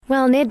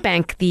Well,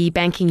 Nedbank, the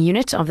banking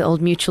unit of the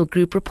Old Mutual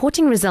Group,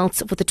 reporting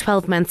results for the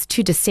 12 months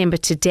to December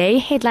today.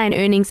 Headline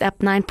earnings up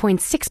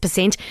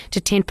 9.6% to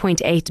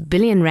 10.8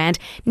 billion rand.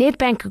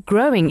 Nedbank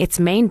growing its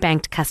main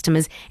banked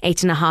customers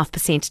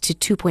 8.5%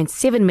 to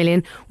 2.7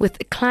 million, with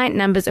client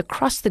numbers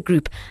across the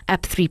group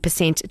up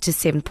 3% to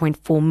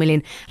 7.4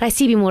 million.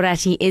 Raisibe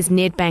Morathi is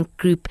Nedbank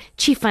Group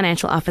Chief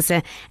Financial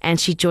Officer, and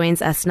she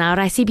joins us now.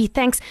 Raisibe,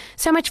 thanks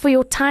so much for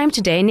your time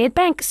today.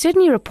 Nedbank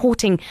certainly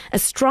reporting a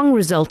strong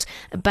result,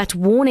 but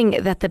warning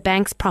that the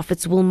bank's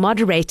profits will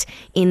moderate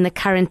in the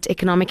current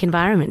economic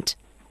environment.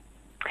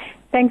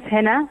 Thanks,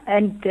 Hannah,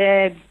 and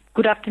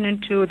good afternoon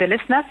to the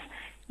listeners.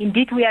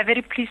 Indeed, we are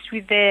very pleased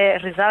with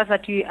the results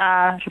that we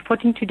are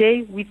reporting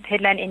today, with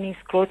headline earnings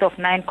growth of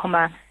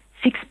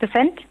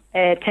 9.6%,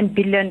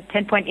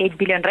 10.8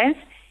 billion rands,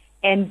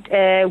 and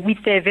with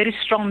very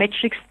strong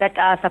metrics that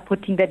are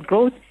supporting that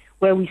growth,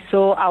 where we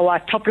saw our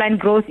top line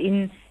growth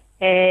in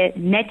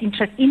net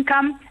interest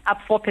income up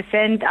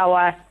 4%,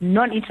 our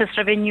non-interest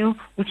revenue,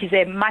 which is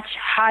a much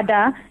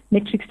harder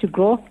metrics to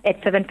grow,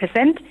 at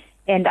 7%,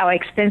 and our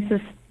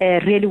expenses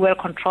really well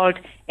controlled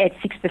at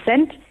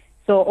 6%.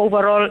 So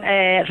overall,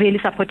 really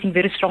supporting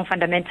very strong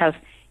fundamentals.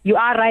 You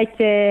are right,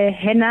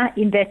 Hannah,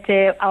 in that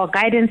our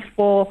guidance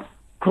for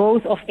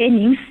growth of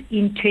earnings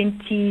in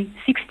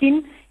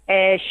 2016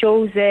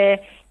 shows a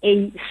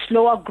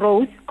slower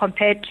growth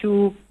compared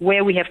to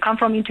where we have come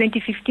from in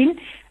 2015.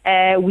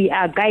 We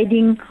are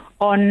guiding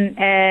on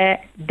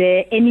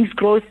the earnings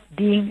growth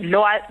being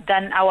lower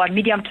than our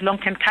medium to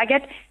long-term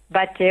target,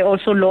 but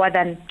also lower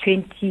than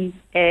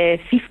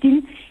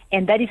 2015.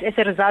 And that is as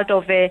a result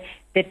of the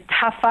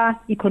tougher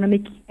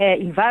economic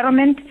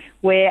environment,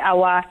 where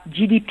our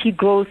GDP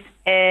growth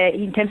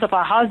in terms of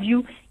our house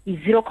view is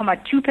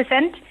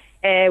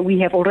 0.2%. We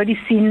have already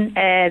seen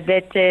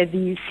that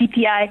the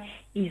CPI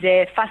is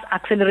fast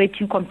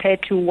accelerating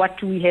compared to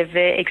what we have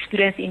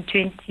experienced in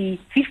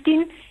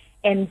 2015.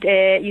 And,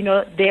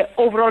 the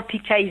overall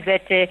picture is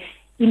that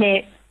in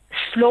a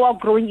slower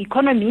growing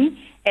economy,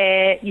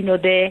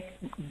 the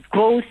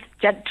growth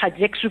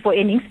trajectory for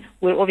earnings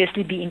will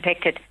obviously be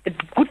impacted. The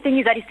good thing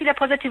is that it's still a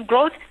positive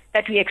growth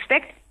that we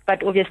expect,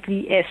 but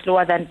obviously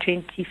slower than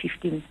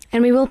 2015.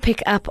 And we will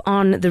pick up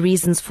on the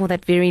reasons for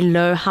that very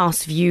low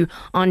house view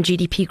on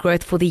GDP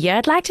growth for the year.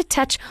 I'd like to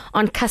touch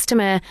on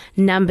customer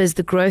numbers,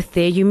 the growth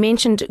there. You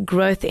mentioned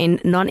growth in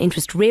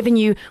non-interest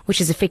revenue, which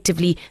is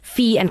effectively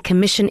fee and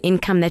commission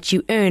income that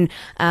you earn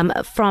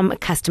from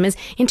customers.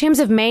 In terms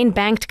of main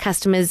banked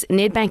customers,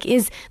 Nedbank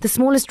is the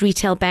smallest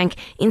retail bank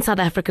in South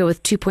Africa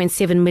with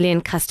 2.7 million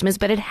customers,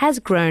 but it has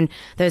grown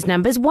those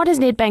numbers. What is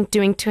Nedbank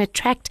doing to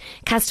attract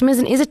customers,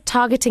 and is it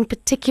targeting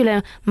particular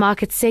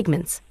market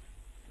segments?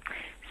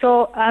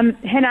 So,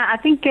 Hannah, I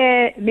think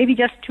maybe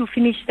just to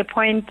finish the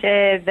point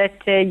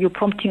that you're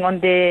prompting on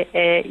the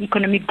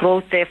economic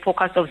growth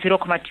forecast of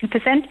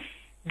 0.2%,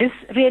 this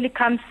really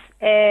comes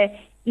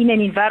in an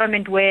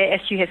environment where,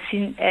 as you have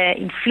seen,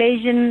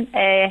 inflation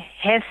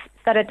has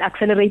started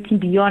accelerating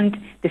beyond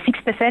the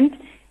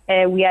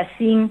 6%. We are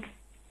seeing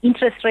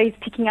interest rates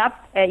picking up.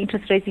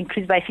 Interest rates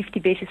increased by 50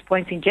 basis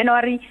points in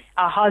January.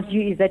 Our house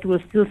view is that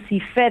we'll still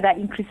see further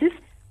increases,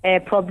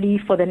 probably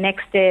for the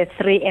next 3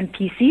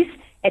 MPCs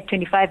at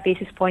 25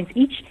 basis points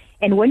each.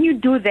 And when you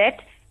do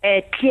that,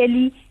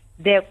 clearly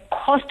the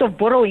cost of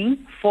borrowing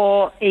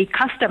for a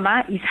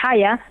customer is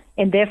higher,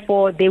 and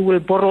therefore they will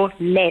borrow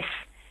less.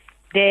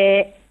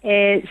 The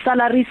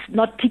salaries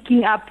not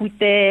picking up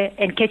with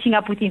and catching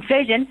up with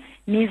inflation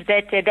means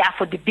that the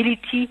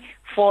affordability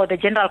for the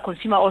general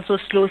consumer also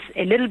slows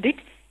a little bit.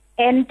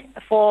 And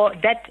for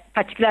that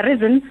particular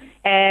reason,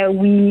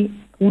 we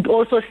would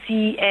also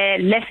see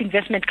less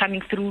investment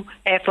coming through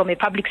from a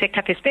public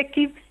sector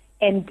perspective.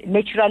 And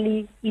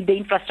naturally, if the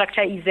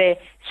infrastructure is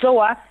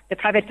slower, the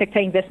private sector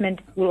investment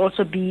will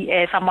also be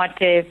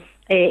somewhat a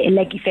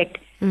lag effect.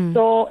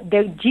 So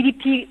the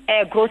GDP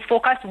growth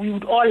forecast, we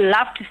would all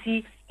love to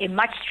see a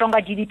much stronger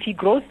GDP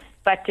growth,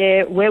 but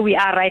where we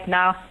are right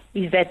now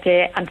is that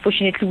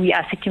unfortunately we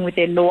are sitting with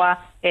a lower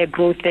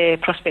growth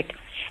prospect.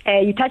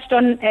 You touched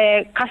on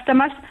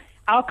customers.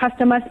 Our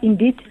customers,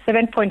 indeed,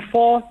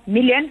 7.4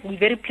 million. We're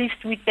very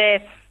pleased with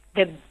the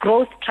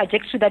growth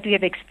trajectory that we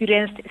have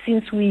experienced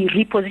since we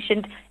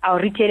repositioned our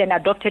retail and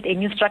adopted a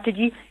new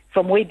strategy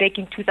from way back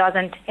in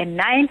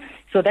 2009.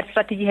 So that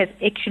strategy has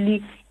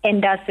actually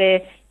earned us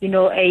a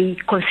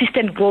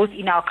consistent growth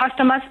in our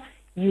customers.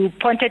 You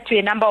pointed to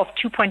a number of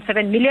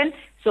 2.7 million.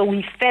 So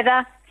we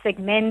further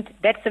segment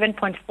that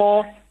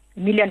 7.4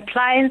 million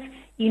clients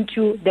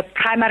into the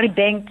primary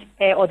banked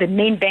or the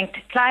main banked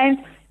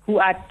clients, who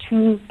are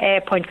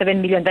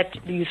 2.7 million that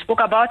you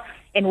spoke about.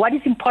 And what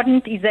is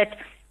important is that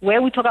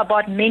where we talk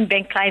about main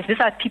bank clients,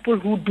 these are people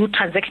who do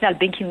transactional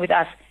banking with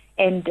us.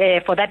 And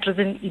for that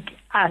reason, it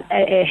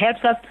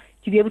helps us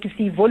to be able to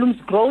see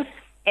volumes growth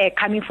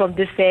coming from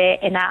this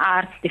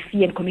NIR, the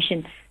fee and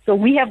commission. So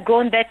we have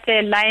grown that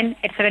line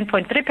at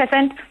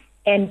 7.3%,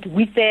 and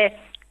with the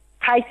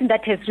pricing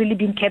that has really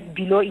been kept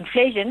below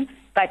inflation,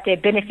 but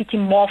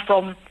benefiting more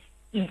from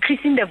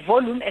increasing the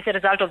volume as a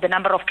result of the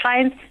number of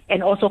clients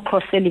and also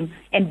cross-selling.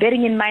 And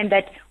bearing in mind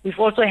that we've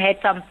also had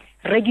some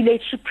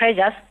regulatory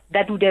pressures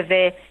that would have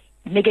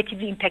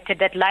negatively impacted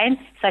that line,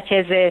 such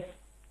as the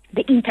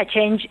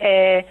interchange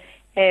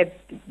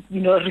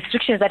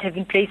restrictions that have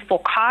been placed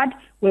for card,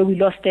 where we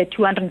lost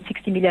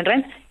 260 million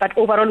rand. But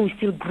overall, we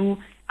still grew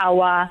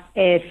our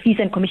fees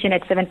and commission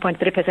at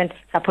 7.3%,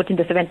 supporting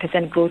the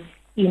 7% growth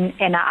in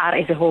NIR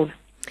as a whole.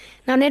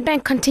 Now,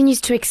 Nedbank continues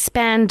to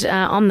expand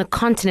on the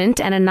continent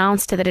and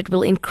announced that it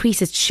will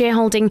increase its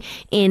shareholding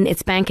in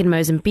its bank in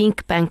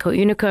Mozambique, Banco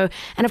Unico,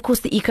 and of course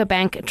the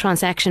EcoBank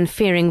transaction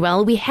faring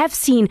well. We have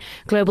seen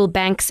global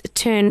banks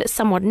turn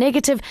somewhat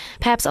negative,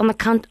 perhaps on the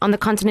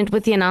continent,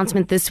 with the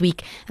announcement this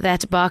week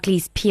that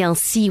Barclays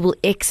PLC will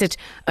exit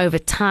over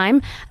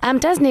time.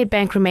 Does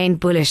Nedbank remain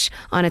bullish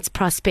on its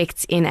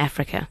prospects in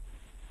Africa?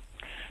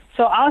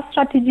 So our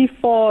strategy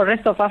for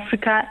rest of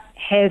Africa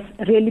has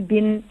really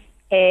been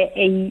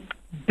a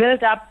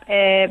build-up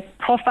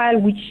profile,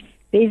 which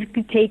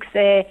basically takes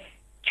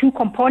two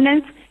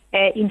components.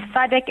 In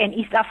SADC and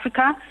East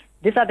Africa,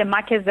 these are the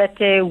markets that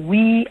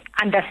we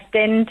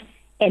understand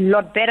a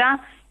lot better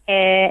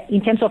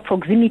in terms of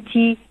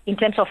proximity, in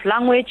terms of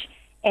language,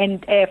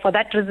 and for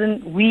that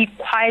reason, we're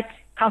quite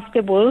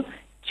comfortable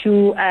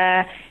to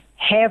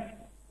have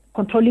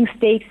controlling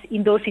stakes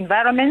in those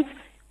environments.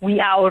 We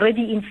are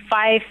already in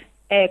 5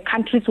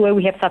 countries where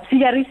we have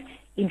subsidiaries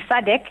in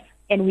SADC,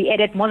 and we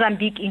added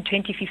Mozambique in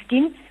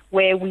 2015,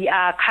 where we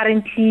are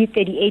currently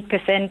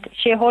 38%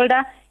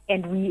 shareholder,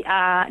 and we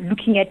are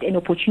looking at an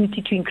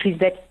opportunity to increase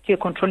that to a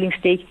controlling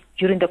stake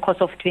during the course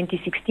of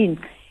 2016.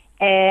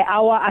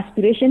 Our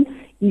aspiration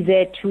is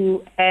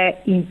to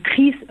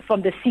increase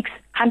from the 6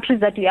 countries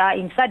that we are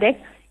in SADC,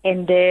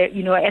 and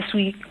as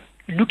we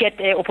look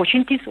at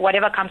opportunities,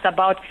 whatever comes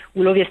about,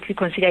 we'll obviously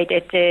consider it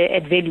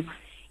at value.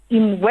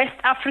 In West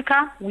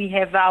Africa, we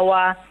have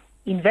our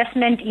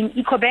investment in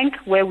EcoBank,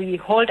 where we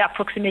hold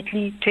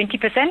approximately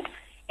 20%,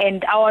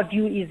 and our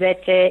view is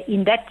that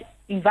in that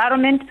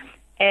environment,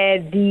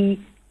 the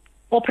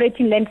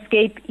operating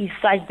landscape is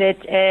such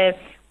that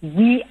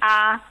we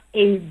are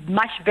a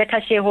much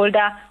better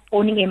shareholder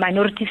owning a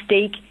minority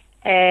stake,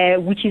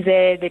 which is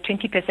the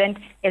 20%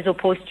 as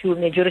opposed to a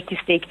majority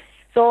stake.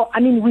 So, I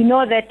mean, we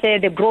know that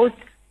the growth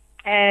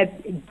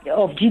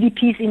of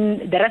GDPs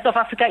in the rest of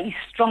Africa is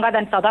stronger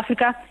than South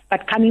Africa,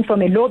 but coming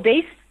from a low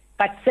base.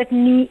 But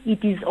certainly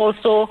it is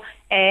also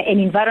an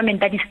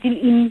environment that is still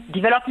in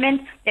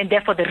development, and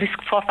therefore the risk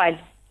profile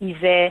is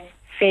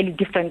fairly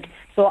different.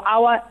 So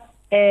our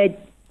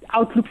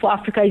outlook for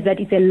Africa is that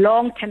it's a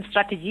long-term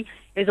strategy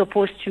as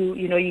opposed to,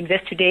 you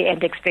invest today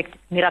and expect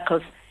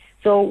miracles.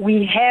 So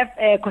we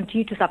have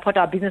continued to support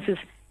our businesses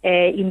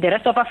in the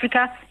rest of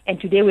Africa, and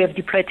today we have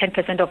deployed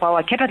 10% of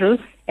our capital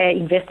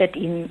invested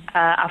in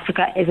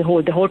Africa as a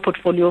whole, the whole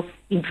portfolio,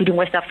 including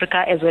West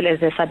Africa as well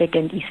as the SADC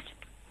and East.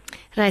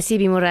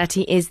 Raisibe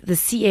Morathi is the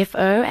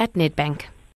CFO at Nedbank.